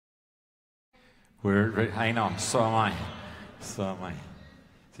I know, so am I. So am I.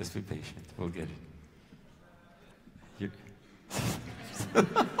 Just be patient. We'll get it. You...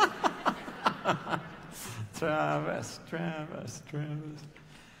 Travis.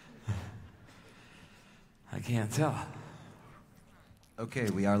 I can't tell. Okay,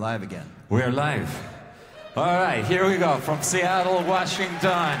 we are live again. We are live. All right, here we go from Seattle,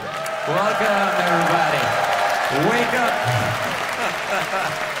 Washington. Welcome, everybody. Wake up.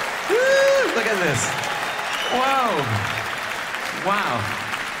 Woo, look at this. Whoa. Wow.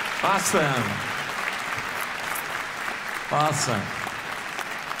 Awesome. Awesome.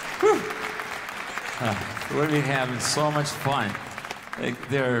 We've been having so much fun.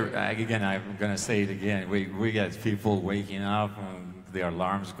 Again, I'm going to say it again. We got people waking up and their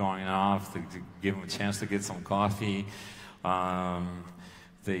alarms going off to give them a chance to get some coffee.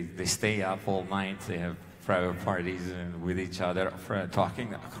 They stay up all night. They have private parties and with each other,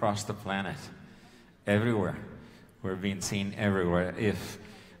 talking across the planet, everywhere. We're being seen everywhere if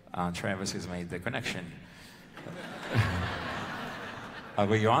Travis has made the connection. Are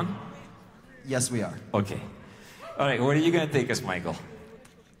we on? Yes, we are. Okay. All right, where are you going to take us, Michael?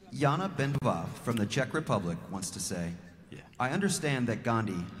 Yana Bendova from the Czech Republic wants to say, yeah. I understand that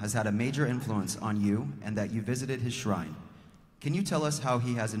Gandhi has had a major influence on you and that you visited his shrine. Can you tell us how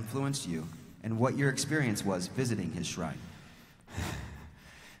he has influenced you and what your experience was visiting his shrine?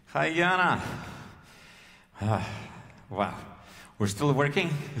 Hi, Yana. Wow. We're still working?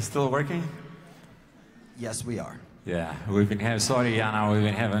 It's still working? Yes, we are. Yeah, we've been having, sorry, Yana, we've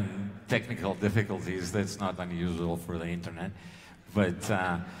been having technical difficulties. That's not unusual for the internet, but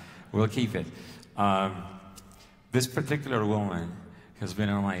we'll keep it. This particular woman has been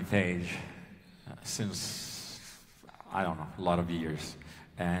on my page since, I don't know, a lot of years,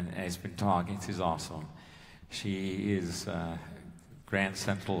 and has been talking. She's awesome. She is Grand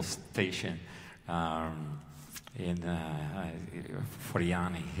Central Station for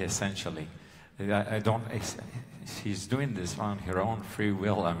Yanni, essentially. She's doing this on her own free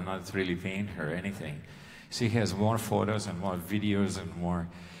will. I'm not really paying her anything. She has more photos and more videos and more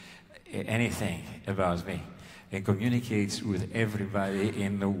anything about me, and communicates with everybody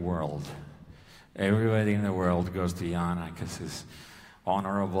in the world. Everybody in the world goes to Yana because she's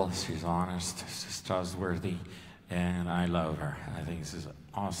honorable, she's honest, she's trustworthy, and I love her. I think she's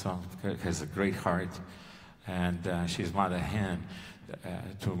awesome, has a great heart, and she's mother hen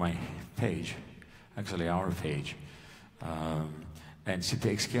to my page, actually our page. And she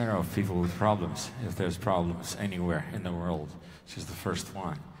takes care of people with problems. If there's problems anywhere in the world, she's the first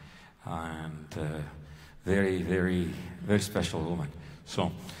one. And very, very, very special woman.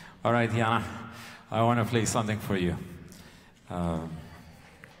 So, all right, Yana, I want to play something for you. Yeah.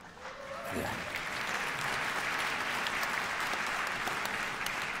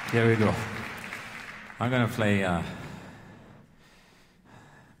 Here we go. I'm going to play,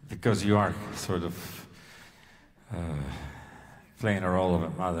 because you are sort of playing a role of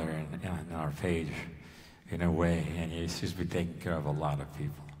a mother in our page, in a way, and she's been taking care of a lot of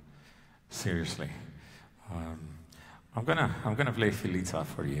people. Seriously. I'm gonna play Filita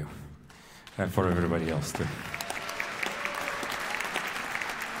for you, and for everybody else too.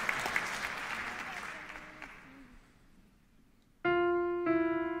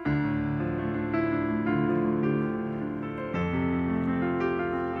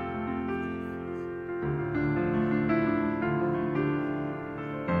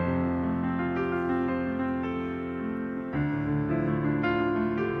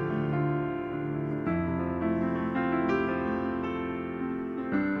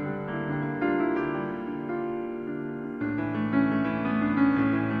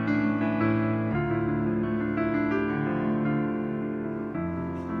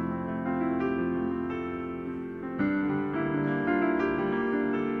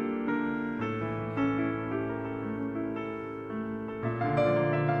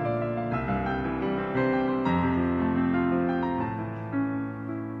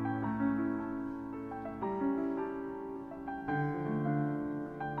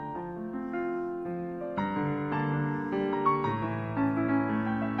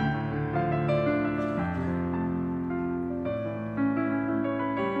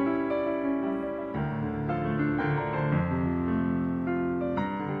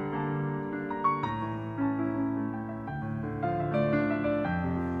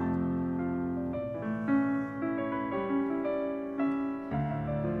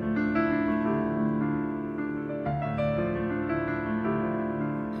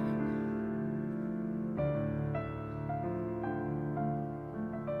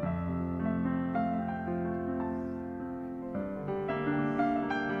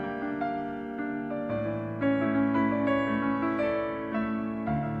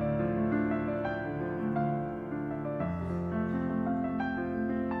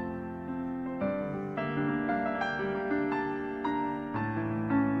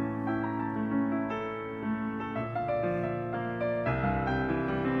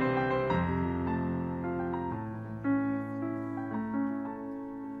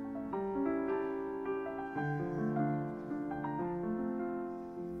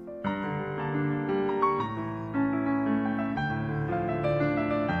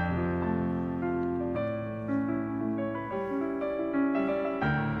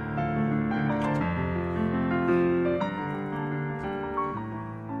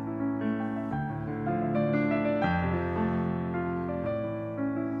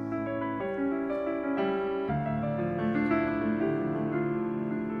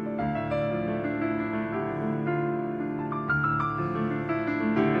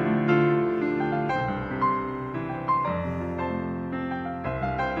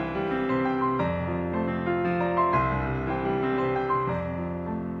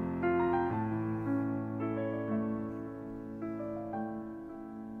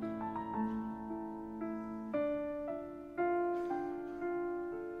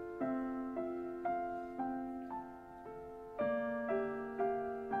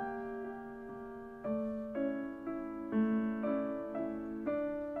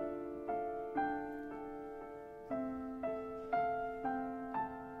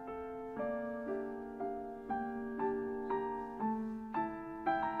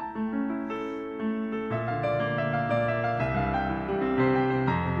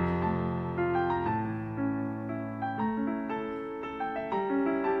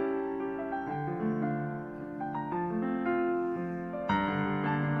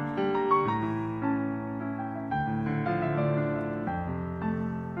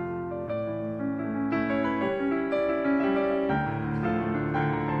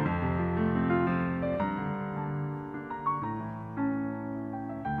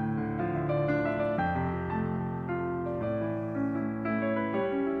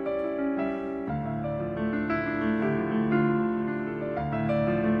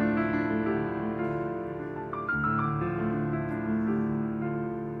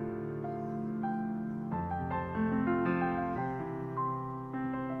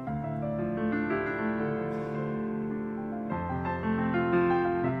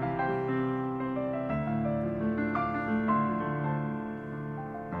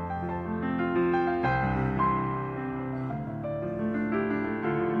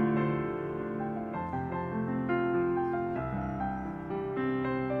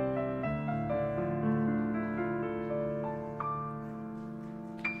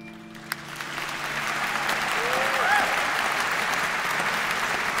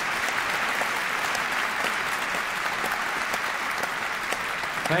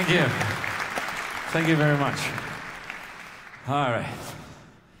 Thank you. Thank you very much. All right.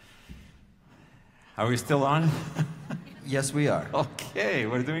 Are we still on? Yes, we are. Okay,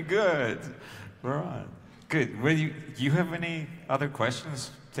 we're doing good. We're on. Good. Do you have any other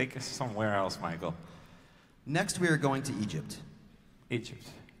questions? Take us somewhere else, Michael. Next, we are going to Egypt. Egypt.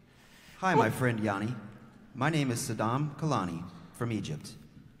 Hi, my friend Yanni. My name is Saddam Kalani from Egypt.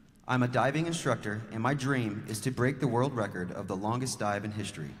 I'm a diving instructor, and my dream is to break the world record of the longest dive in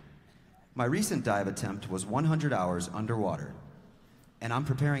history. My recent dive attempt was 100 hours underwater, and I'm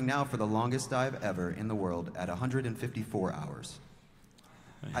preparing now for the longest dive ever in the world at 154 hours.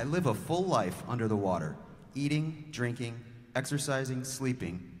 I live a full life under the water. Eating, drinking, exercising,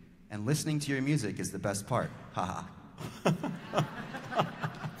 sleeping, and listening to your music is the best part. Haha.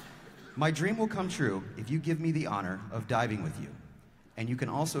 My dream will come true if you give me the honor of diving with you. And you can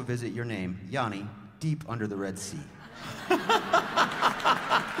also visit your name, Yanni, deep under the Red Sea.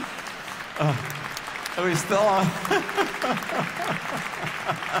 Are we still on?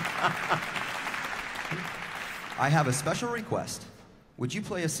 I have a special request. Would you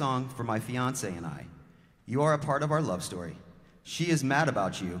play a song for my fiance and I? You are a part of our love story. She is mad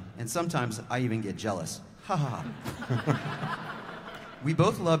about you, and sometimes I even get jealous. Ha ha ha. We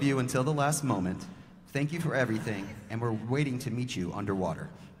both love you until the last moment. Thank you for everything, and we're waiting to meet you underwater.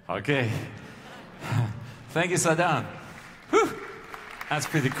 Okay. Thank you, Saddam. Whew. That's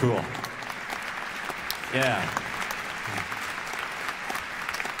pretty cool. Yeah.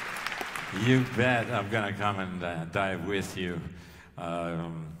 You bet I'm gonna come and dive with you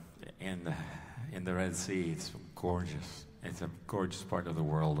in the Red Sea. It's gorgeous. It's a gorgeous part of the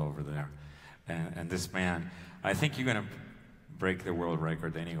world over there. And this man, I think you're gonna break the world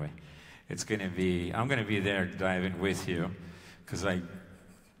record anyway. I'm gonna be there diving with you, because I've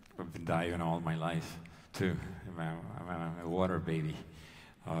been diving all my life too. I'm a water baby.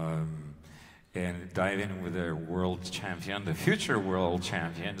 And diving with a world champion, the future world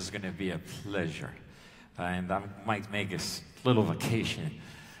champion, is gonna be a pleasure. And I might make a little vacation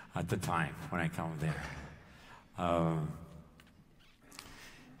at the time when I come there.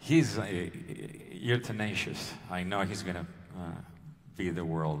 You're tenacious. I know he's gonna be the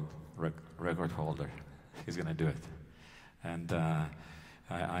world record holder. He's gonna do it. And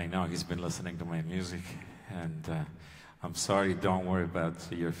I know he's been listening to my music, and I'm sorry, don't worry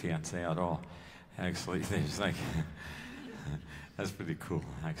about your fiancé at all. Actually, there's like, that's pretty cool,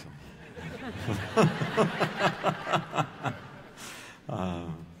 actually.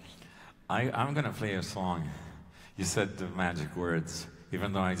 I'm gonna play a song. You said the magic words,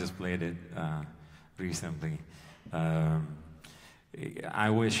 even though I just played it recently. I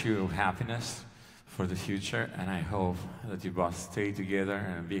wish you happiness for the future, and I hope that you both stay together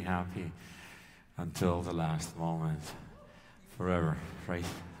and be happy until the last moment. Forever, right?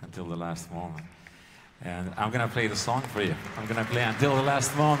 Until the last moment. And I'm gonna play the song for you. I'm gonna play Until the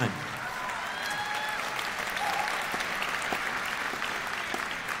Last Moment.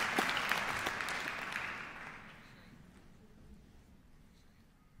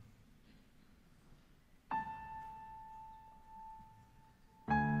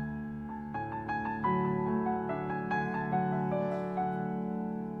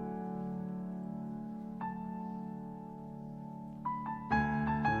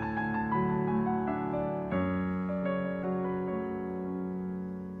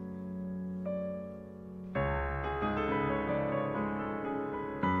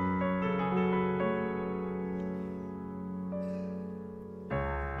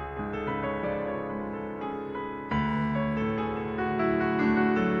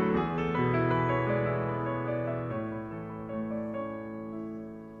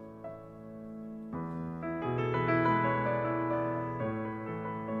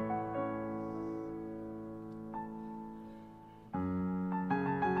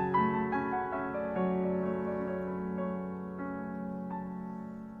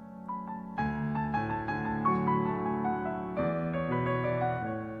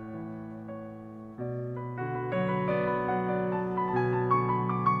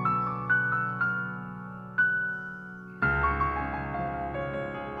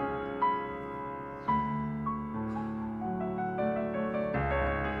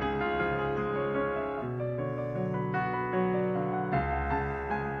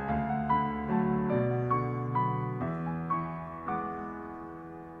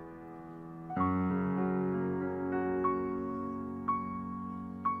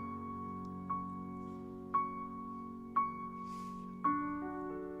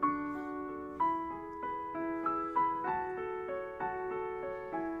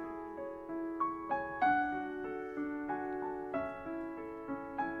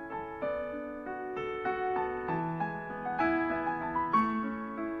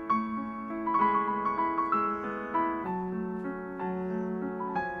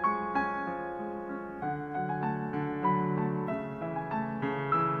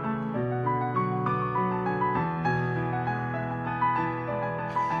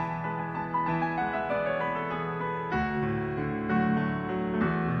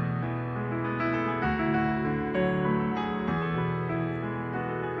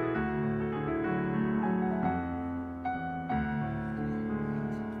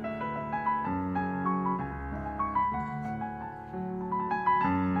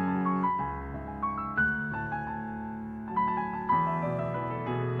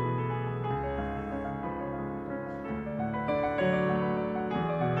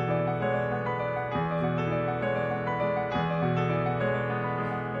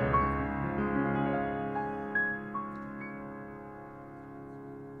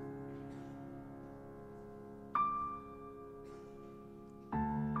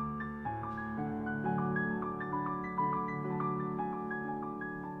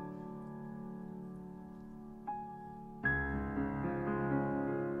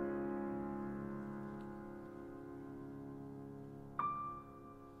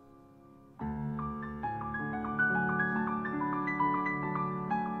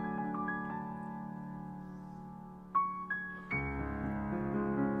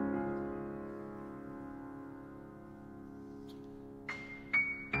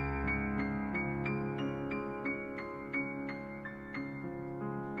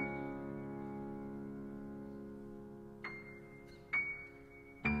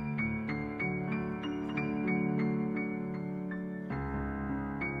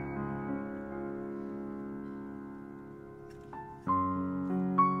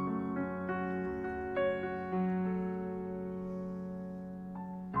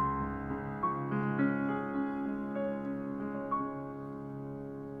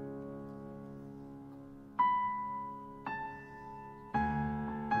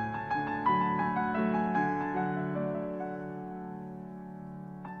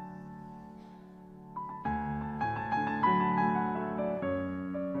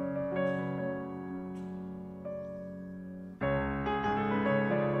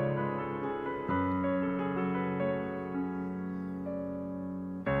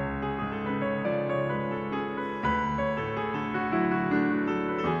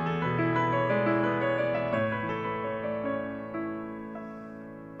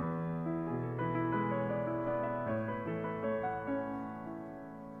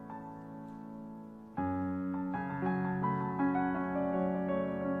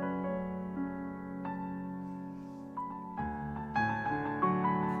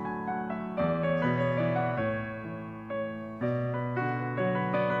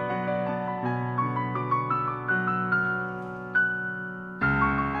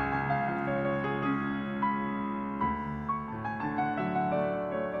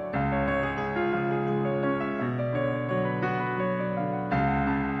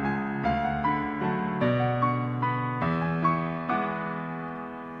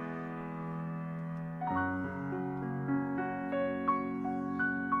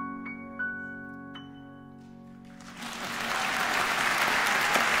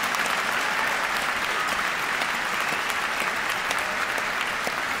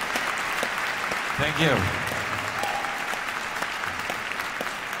 Thank you.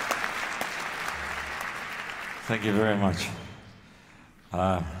 Thank you very much.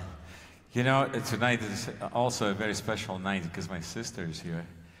 You know, tonight is also a very special night because my sister is here.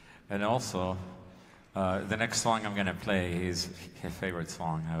 And also, the next song I'm going to play is her favorite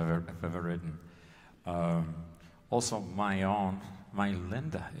song I've ever written. Also, my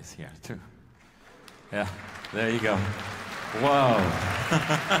Linda is here too. Yeah, there you go. Whoa.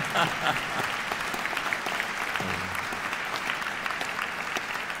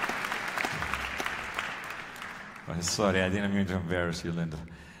 Sorry, I didn't mean to embarrass you, Linda.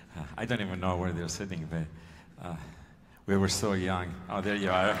 I don't even know where they're sitting, but we were so young. Oh, there you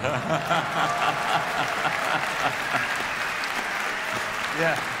are.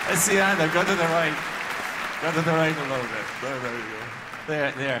 Yeah, I see Anna. Go to the right. Go to the right a little bit. There you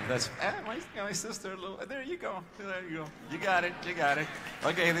go. There. That's my sister. There you go. There you go. You got it. You got it.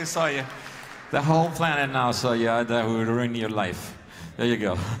 Okay, they saw you. The whole planet now saw you. That would ruin your life. There you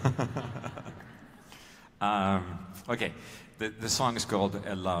go. Okay, the song is called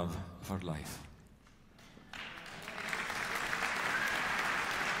A Love for Life.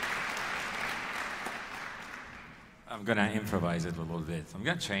 I'm going to improvise it a little bit. I'm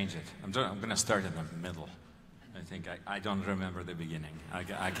going to change it. I'm going to start in the middle. I think I don't remember the beginning. I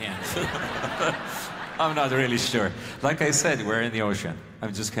can't. I'm not really sure. Like I said, we're in the ocean.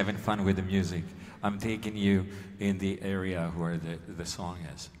 I'm just having fun with the music. I'm taking you in the area where the song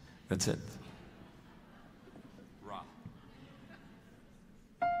is. That's it.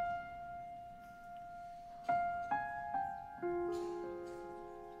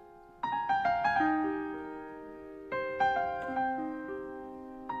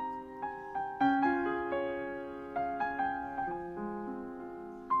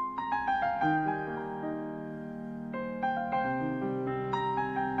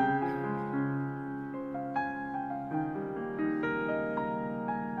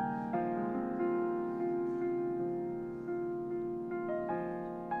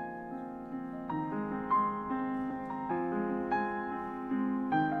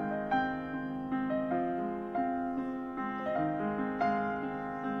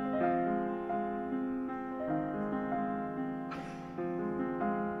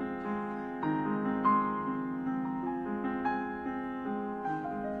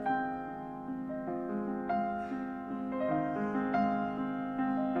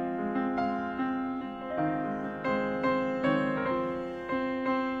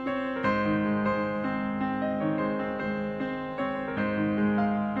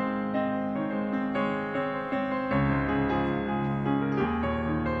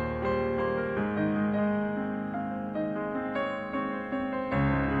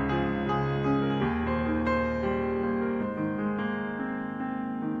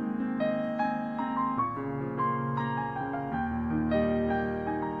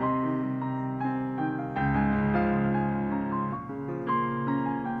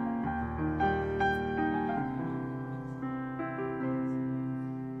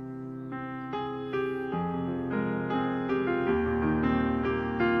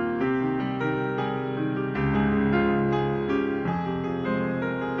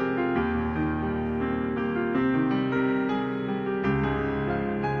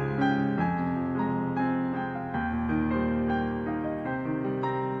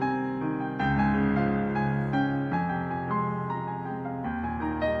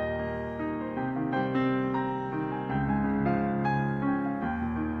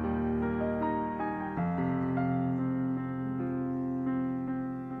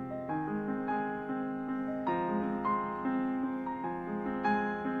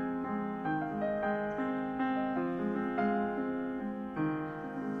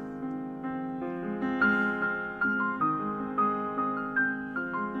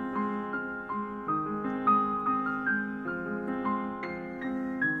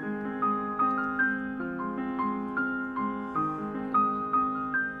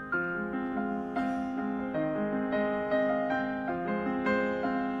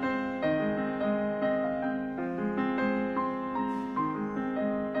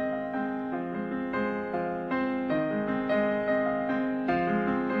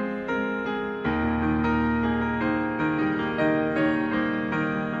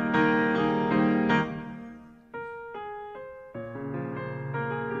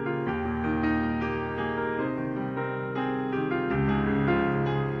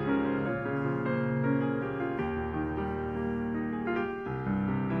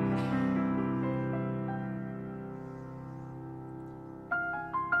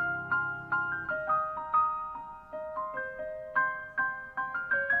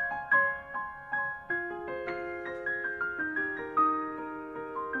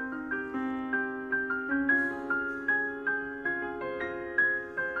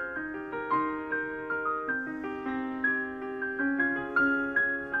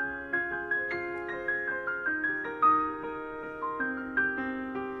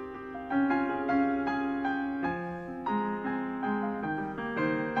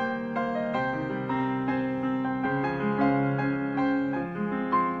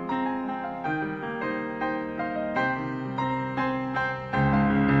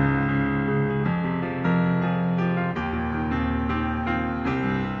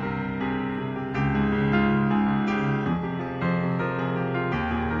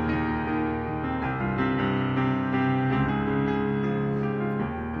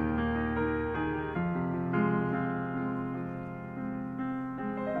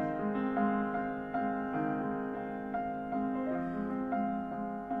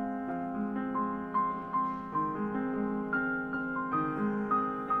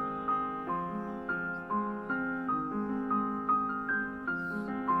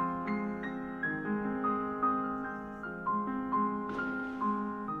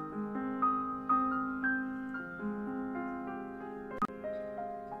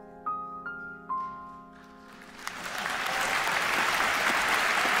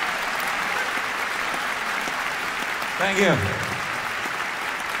 Thank you.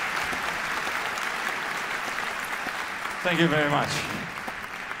 Thank you very much.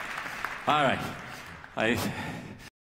 All right.